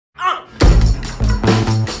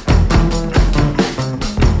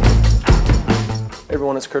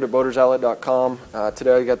everyone, it's Kurt at boatersoutlet.com.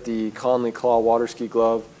 Today I got the Connelly Claw water ski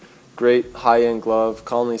glove. Great high-end glove.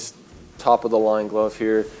 Connelly's top of the line glove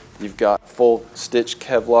here. You've got full stitch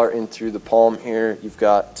Kevlar in through the palm here. You've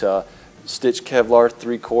got stitch Kevlar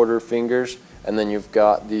 3/4 fingers, and then you've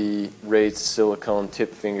got the raised silicone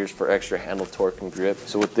tip fingers for extra handle torque and grip.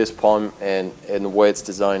 So with this palm and the way it's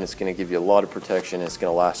designed, it's going to give you a lot of protection. It's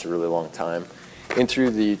going to last a really long time. In through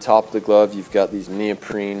the top of the glove, you've got these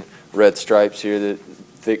neoprene red stripes here, the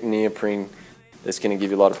thick neoprene that's going to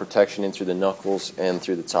give you a lot of protection in through the knuckles and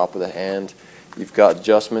through the top of the hand. You've got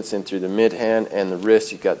adjustments in through the mid hand and the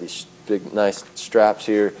wrist. You've got these big nice straps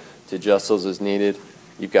here to adjust those as needed.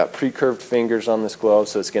 You've got pre-curved fingers on this glove,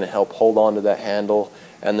 so it's going to help hold on to that handle,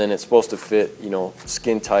 and then it's supposed to fit, you know,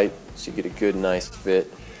 skin tight, so you get a good nice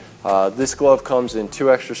fit. This glove comes in 2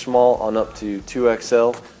 extra small on up to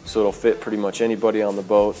 2XL, so it'll fit pretty much anybody on the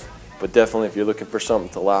boat. But definitely if you're looking for something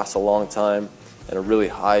to last a long time and a really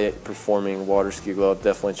high performing water ski glove,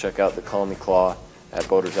 definitely check out the Connelly Claw at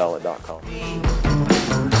boatersoutlet.com.